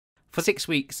For 6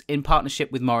 weeks, in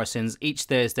partnership with Morrisons, each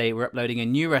Thursday we're uploading a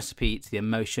new recipe to the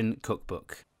Emotion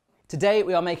Cookbook. Today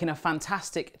we are making a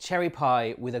fantastic cherry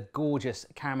pie with a gorgeous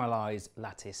caramelised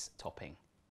lattice topping.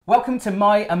 Welcome to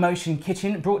My Emotion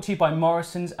Kitchen, brought to you by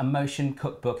Morrisons Emotion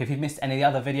Cookbook. If you've missed any of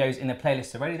the other videos in the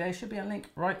playlist already, there should be a link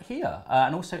right here.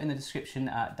 And also in the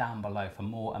description down below for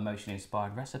more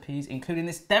emotion-inspired recipes, including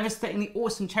this devastatingly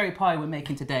awesome cherry pie we're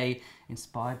making today,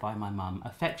 inspired by my mum.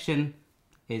 Affection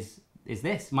is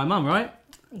this, my mum, right?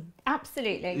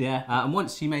 Absolutely. Yeah, and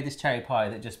once you made this cherry pie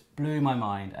that just blew my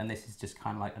mind, and this is just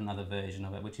kind of like another version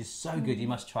of it, which is so good, you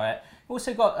must try it.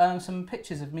 Also got some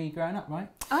pictures of me growing up, right?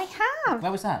 I have.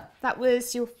 Where was that? That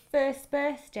was your first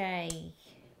birthday.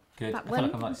 Good. That I feel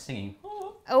like I'm like singing.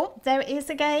 Oh, there it is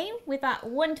again with that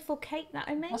wonderful cake that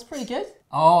I made. That's pretty good.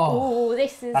 Oh,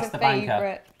 this is that's a the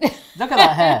favourite. Look at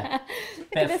that hair.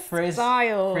 Look at the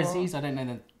style. Frizzies. I don't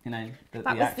know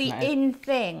that was the in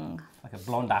thing. Like a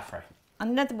blonde afro.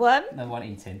 Another one. Another one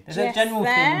eating. There's Just a general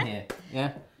there. theme here.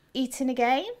 Yeah. Eating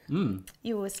again. Mm.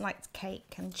 You always liked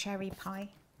cake and cherry pie.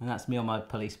 And that's me on my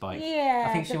police bike. Yeah.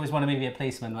 I think she always wanted me to be a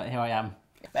policeman, but here I am.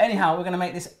 But anyhow, we're going to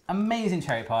make this amazing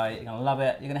cherry pie. You're going to love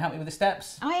it. You're going to help me with the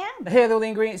steps? I am. Here are all the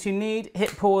ingredients you need.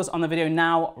 Hit pause on the video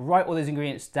now. Write all those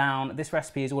ingredients down. This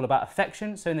recipe is all about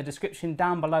affection. So in the description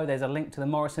down below, there's a link to the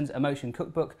Morrisons Emotion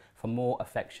Cookbook for more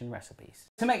affection recipes.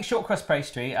 To make short crust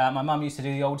pastry, my mum used to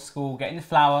do the old school, getting the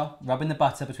flour, rubbing the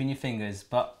butter between your fingers.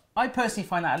 But I personally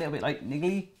find that a little bit like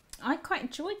niggly. I quite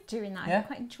enjoyed doing that. Yeah? I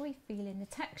quite enjoy feeling the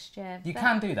texture. You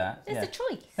can do that. There's a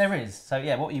choice. There is. So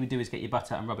yeah, what you would do is get your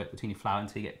butter and rub it between your flour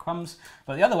until you get crumbs.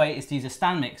 But the other way is to use a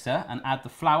stand mixer and add the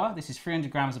flour. This is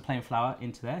 300 grams of plain flour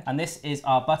into there. And this is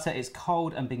our butter. It's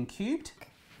cold and been cubed.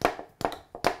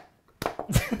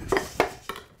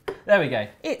 There we go.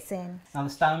 It's in. Now the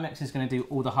stand mixer is going to do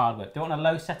all the hard work. Do you want a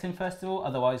low setting first of all?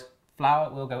 Otherwise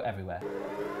flour will go everywhere.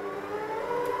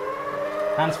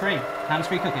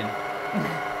 Hands-free cooking.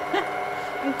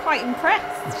 I'm quite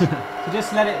impressed. So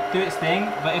just let it do its thing,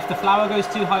 but if the flour goes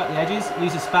too high up the edges,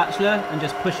 use a spatula and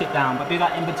just push it down, but do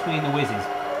that in between the whizzes.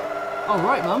 All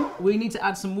right, Mum, we need to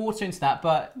add some water into that,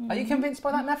 but are you convinced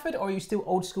by that method, or are you still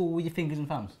old school with your fingers and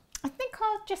thumbs? I think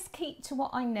I'll just keep to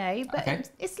what I know, but Okay.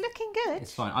 it's looking good.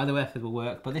 It's fine, either method will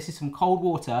work, but this is some cold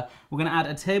water. We're gonna add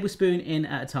a tablespoon in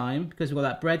at a time, because we've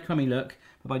got that breadcrumby look,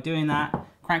 but by doing that,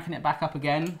 cranking it back up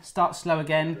again, start slow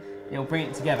again, it'll bring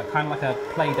it together, kind of like a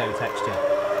Play-Doh texture.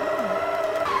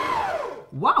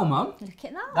 Wow, Mum. Look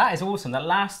at that. That is awesome. That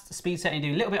last speed setting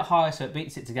you do a little bit higher so it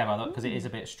beats it together because it is a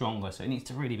bit stronger. So it needs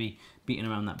to really be beaten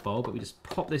around that bowl. But we just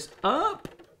pop this up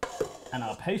and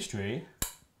our pastry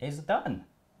is done.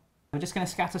 We're just going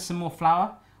to scatter some more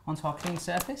flour onto our clean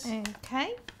surface.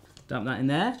 Okay. Dump that in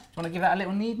there. Do you want to give that a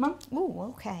little knead, Mum?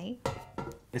 Oh, okay.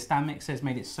 The stand mixer has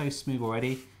made it so smooth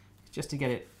already. It's just to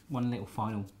get it one little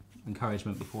final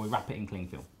encouragement before we wrap it in cling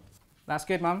film. That's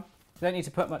good, Mum. You don't need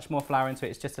to put much more flour into it,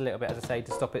 it's just a little bit, as I say,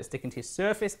 to stop it sticking to your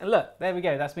surface. And look, there we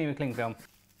go, that's me with cling film.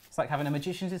 It's like having a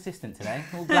magician's assistant today,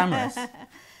 all glamorous.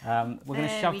 We're going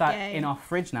to shove that in our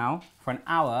fridge now for an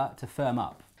hour to firm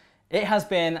up. It has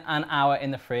been an hour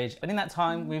in the fridge, and in that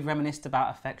time we've reminisced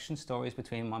about affection stories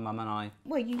between my mum and I.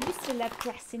 Well, you used to love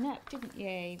dressing up, didn't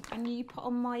you? And you put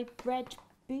on my red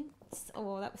boots.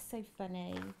 Oh, that was so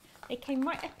funny. They came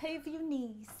right up over your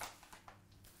knees.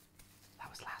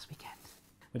 That was last weekend.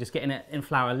 We're just getting it in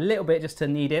flour a little bit just to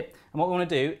knead it. And what we want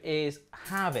to do is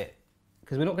halve it,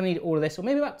 because we're not going to need all of this, or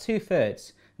maybe about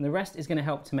 2/3. And the rest is going to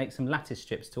help to make some lattice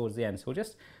strips towards the end. So we'll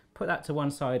just put that to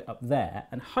one side up there.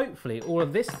 And hopefully all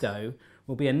of this dough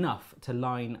will be enough to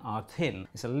line our tin.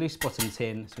 It's a loose bottom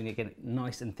tin, so we need to get it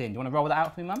nice and thin. Do you want to roll that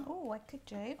out for me, Mum? Oh, I could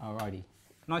do. Alrighty.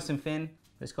 Nice and thin.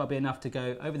 But it's got to be enough to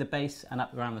go over the base and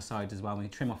up around the sides as well. We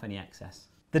trim off any excess.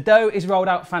 The dough is rolled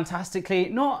out fantastically.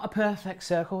 Not a perfect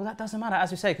circle, that doesn't matter,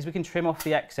 as we say, because we can trim off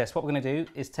the excess. What we're going to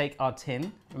do is take our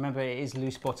tin, remember it is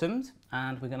loose bottomed,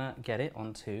 and we're going to get it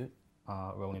onto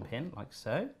our rolling pin, like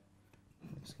so.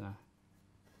 I'm just going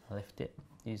to lift it,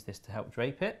 use this to help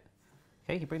drape it.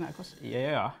 Okay, you bring that across?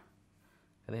 Yeah. Look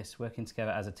at this, working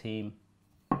together as a team.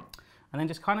 And then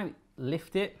just kind of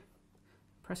lift it,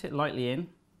 press it lightly in.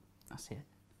 That's it.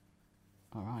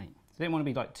 All right. So you don't want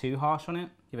to be like too harsh on it.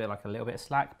 Give it like a little bit of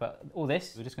slack, but all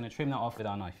this, we're just going to trim that off with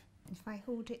our knife. If I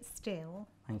hold it still.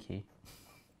 Thank you.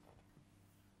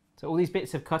 So all these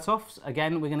bits of cut-offs,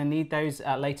 again, we're going to need those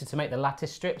later to make the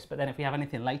lattice strips, but then if we have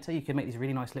anything later, you can make these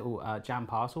really nice little jam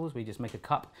parcels. We just make a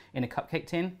cup in a cupcake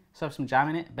tin, serve some jam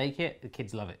in it, bake it, the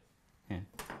kids love it.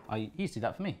 Yeah. You used to do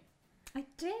that for me. I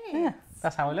did. Yeah,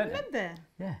 that's how I learned it. Remember?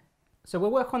 Yeah. So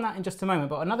we'll work on that in just a moment,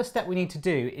 but another step we need to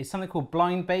do is something called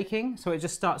blind baking. So it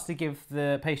just starts to give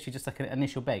the pastry just like an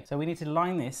initial bake. So we need to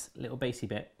line this little basey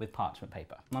bit with parchment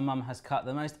paper. My mum has cut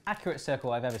the most accurate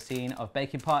circle I've ever seen of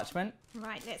baking parchment.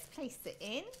 Right, let's place it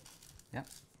in. Yep.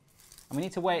 And we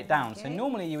need to weigh it down. So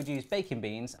normally you would use baking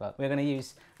beans, but we're going to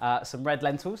use some red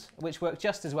lentils, which work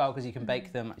just as well because you can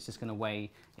bake them. It's just going to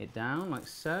weigh it down like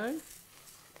so.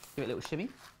 Give it a little shimmy.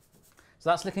 So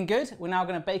that's looking good. We're now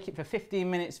going to bake it for 15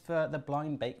 minutes for the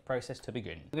blind bake process to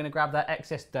begin. We're going to grab that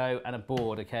excess dough and a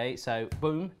board, okay? So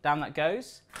boom, down that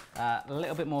goes. A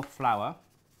little bit more flour.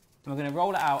 And we're going to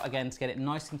roll it out again to get it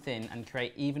nice and thin and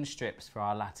create even strips for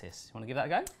our lattice. You want to give that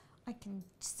a go? I can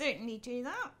certainly do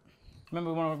that.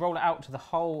 Remember, we want to roll it out to the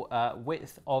whole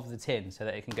width of the tin so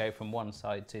that it can go from one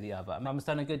side to the other. Mum's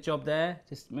done a good job there.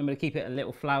 Just remember to keep it a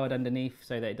little floured underneath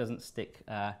so that it doesn't stick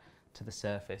to the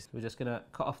surface. We're just going to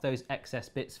cut off those excess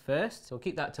bits first. So we'll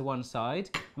keep that to one side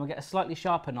and we'll get a slightly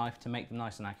sharper knife to make them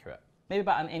nice and accurate. Maybe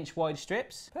about 1 inch wide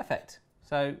strips. Perfect.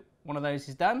 So one of those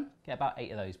is done. Get about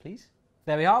 8 of those, please.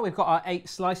 There we are. We've got our 8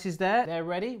 slices there. They're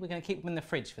ready. We're going to keep them in the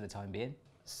fridge for the time being.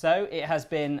 So it has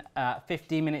been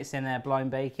 15 minutes in there blind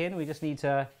baking. We just need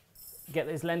to get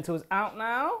those lentils out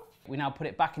now. We now put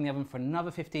it back in the oven for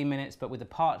another 15 minutes, but with the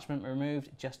parchment removed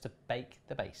just to bake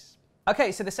the base.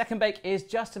 Okay, so the second bake is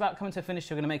just about coming to a finish.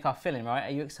 We're going to make our filling, right?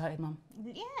 Are you excited, Mum?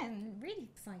 Yeah, I'm really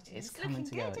excited. It's coming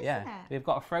together, good, yeah. isn't it? We've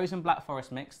got a frozen Black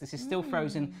Forest mix. This is still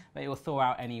frozen, but it will thaw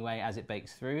out anyway as it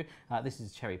bakes through. This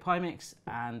is cherry pie mix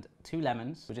and 2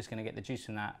 lemons. We're just going to get the juice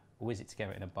from that, whiz it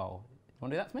together in a bowl. You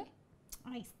want to do that for me?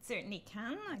 I certainly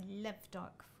can. I love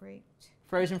dark fruit.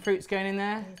 Frozen fruit's going in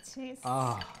there. It is.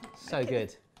 Oh, so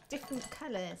good. Different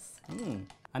colours.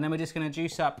 And then we're just going to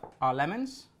juice up our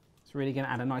lemons. It's really going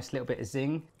to add a nice little bit of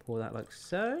zing. Pour that like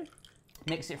so.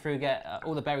 Mix it through, get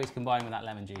all the berries combined with that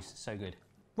lemon juice. So good.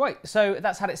 Right, so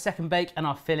that's had its second bake and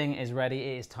our filling is ready.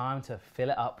 It is time to fill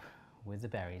it up with the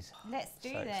berries. Let's do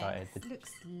this. Excited.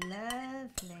 Looks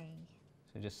lovely.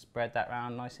 So just spread that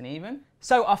round nice and even.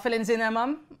 So our filling's in there,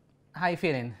 Mum. How are you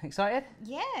feeling? Excited?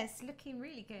 Yes, looking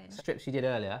really good. Strips you did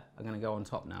earlier are going to go on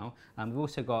top now. We've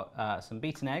also got some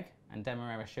beaten egg and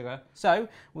demerara sugar. So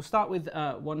we'll start with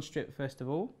 1 strip first of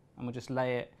all, and we'll just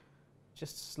lay it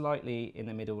just slightly in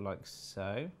the middle like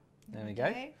so. There we go.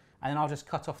 And then I'll just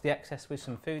cut off the excess with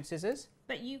some food scissors.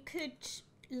 But you could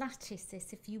lattice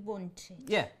this if you wanted.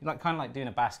 Yeah, kind of like doing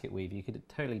a basket weave. You could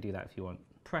totally do that if you want.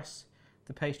 Press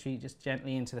the pastry just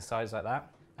gently into the sides like that.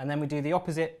 And then we do the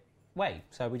opposite way.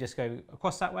 So we just go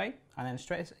across that way and then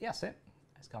straight. Yes, it.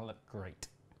 It's going to look great.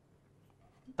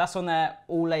 That's on there,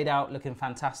 all laid out, looking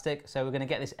fantastic. So we're going to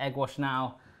get this egg wash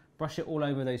now, brush it all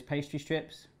over those pastry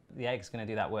strips. The egg's going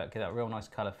to do that work, get that real nice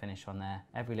colour finish on there,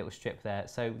 every little strip there.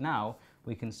 So now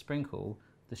we can sprinkle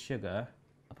the sugar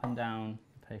up and down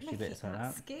the pastry bits like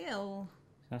that. Skill.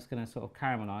 So that's going to sort of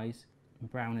caramelise and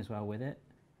brown as well with it.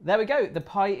 There we go, the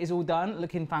pie is all done,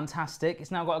 looking fantastic.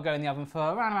 It's now got to go in the oven for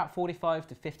around about 45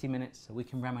 to 50 minutes so we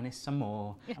can reminisce some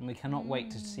more and we cannot wait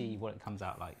to see what it comes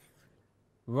out like.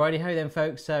 Righty-ho then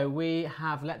folks, so we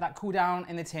have let that cool down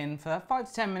in the tin for 5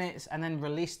 to 10 minutes and then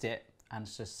released it and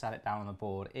just sat it down on the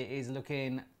board. It is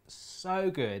looking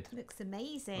so good. Looks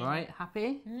amazing. Right,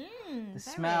 happy? The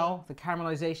smell, the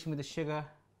caramelisation with the sugar.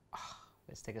 Oh,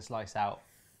 let's take a slice out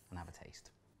and have a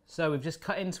taste. So we've just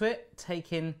cut into it,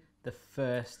 taking the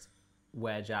first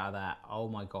wedge out of that. Oh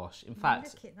my gosh. In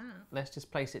fact, look at that. Let's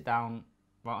just place it down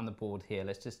right on the board here.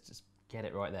 Let's just get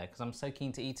it right there because I'm so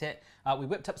keen to eat it. We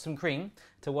whipped up some cream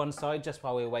to one side just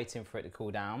while we were waiting for it to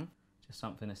cool down. Just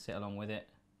something to sit along with it.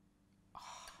 Oh,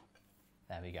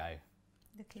 there we go.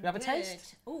 Looking Should we have a good.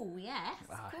 taste? Oh, yes.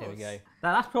 Ah, here we go.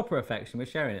 Now that's proper affection. We're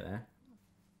sharing it there.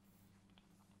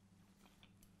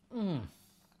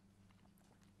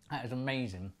 That is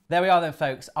amazing. There we are then,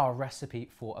 folks, our recipe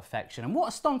for affection. And what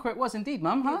a stonker it was indeed,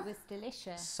 Mum, huh? It was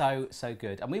delicious. So, so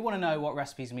good. And we want to know what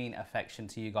recipes mean affection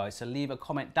to you guys. So leave a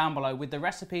comment down below with the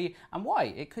recipe and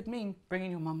why it could mean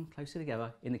bringing your mum closer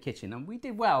together in the kitchen. And we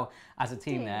did well as a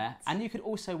team there. And you could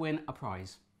also win a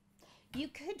prize. You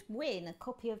could win a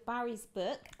copy of Barry's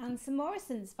book and some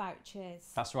Morrisons vouchers.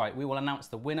 That's right, we will announce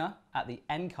the winner at the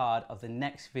end card of the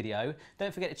next video.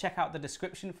 Don't forget to check out the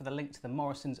description for the link to the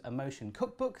Morrisons Emotion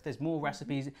Cookbook. There's more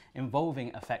recipes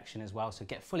involving affection as well, so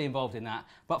get fully involved in that.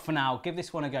 But for now, give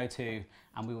this one a go too,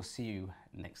 and we will see you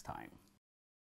next time.